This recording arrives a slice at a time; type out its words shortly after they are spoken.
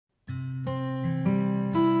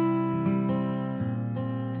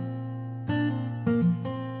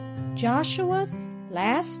Joshua's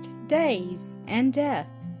Last Days and Death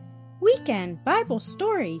Weekend Bible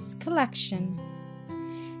Stories Collection.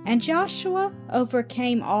 And Joshua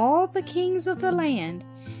overcame all the kings of the land,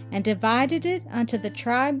 and divided it unto the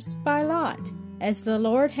tribes by lot, as the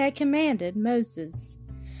Lord had commanded Moses.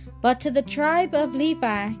 But to the tribe of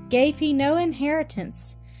Levi gave he no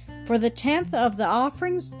inheritance, for the 10th of the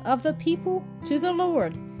offerings of the people to the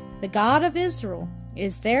Lord, the God of Israel,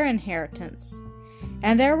 is their inheritance.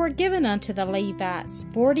 And there were given unto the Levites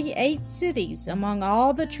 48 cities among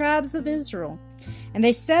all the tribes of Israel. And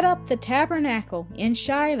they set up the tabernacle in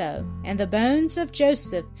Shiloh, and the bones of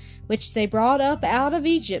Joseph, which they brought up out of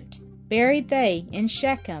Egypt, buried they in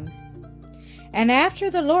Shechem. And after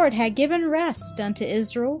the Lord had given rest unto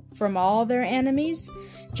Israel from all their enemies,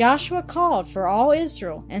 Joshua called for all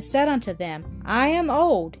Israel, and said unto them, I am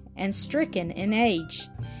old and stricken in age,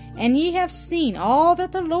 and ye have seen all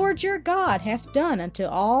that the Lord your God hath done unto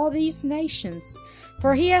all these nations,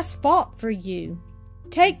 for he hath fought for you.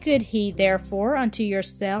 Take good heed therefore unto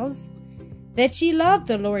yourselves, that ye love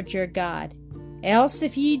the Lord your God. Else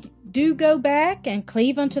if ye do go back and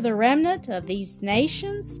cleave unto the remnant of these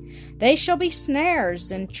nations, they shall be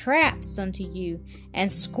snares and traps unto you,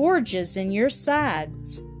 and scourges in your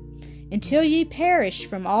sides, until ye perish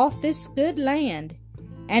from off this good land.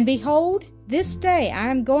 And behold, this day I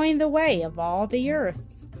am going the way of all the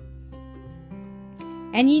earth.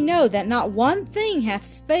 And ye know that not one thing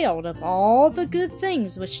hath failed of all the good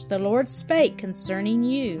things which the Lord spake concerning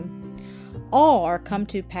you. All are come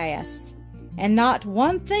to pass, and not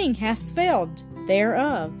one thing hath failed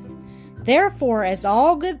thereof. Therefore, as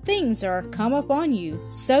all good things are come upon you,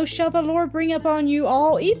 so shall the Lord bring upon you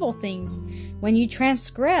all evil things, when you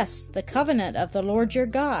transgress the covenant of the Lord your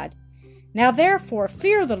God. Now therefore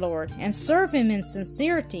fear the Lord, and serve him in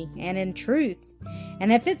sincerity and in truth.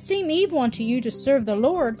 And if it seem evil unto you to serve the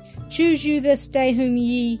Lord, choose you this day whom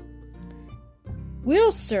ye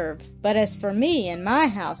will serve. But as for me and my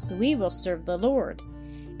house, we will serve the Lord.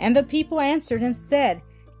 And the people answered and said,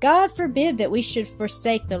 God forbid that we should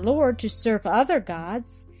forsake the Lord to serve other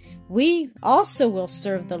gods. We also will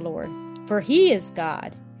serve the Lord, for he is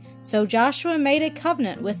God. So Joshua made a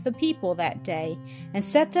covenant with the people that day, and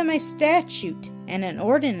set them a statute and an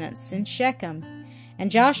ordinance in Shechem.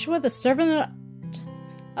 And Joshua the servant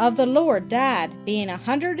of the Lord died, being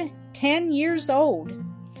 110 years old.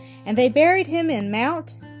 And they buried him in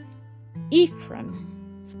Mount Ephraim,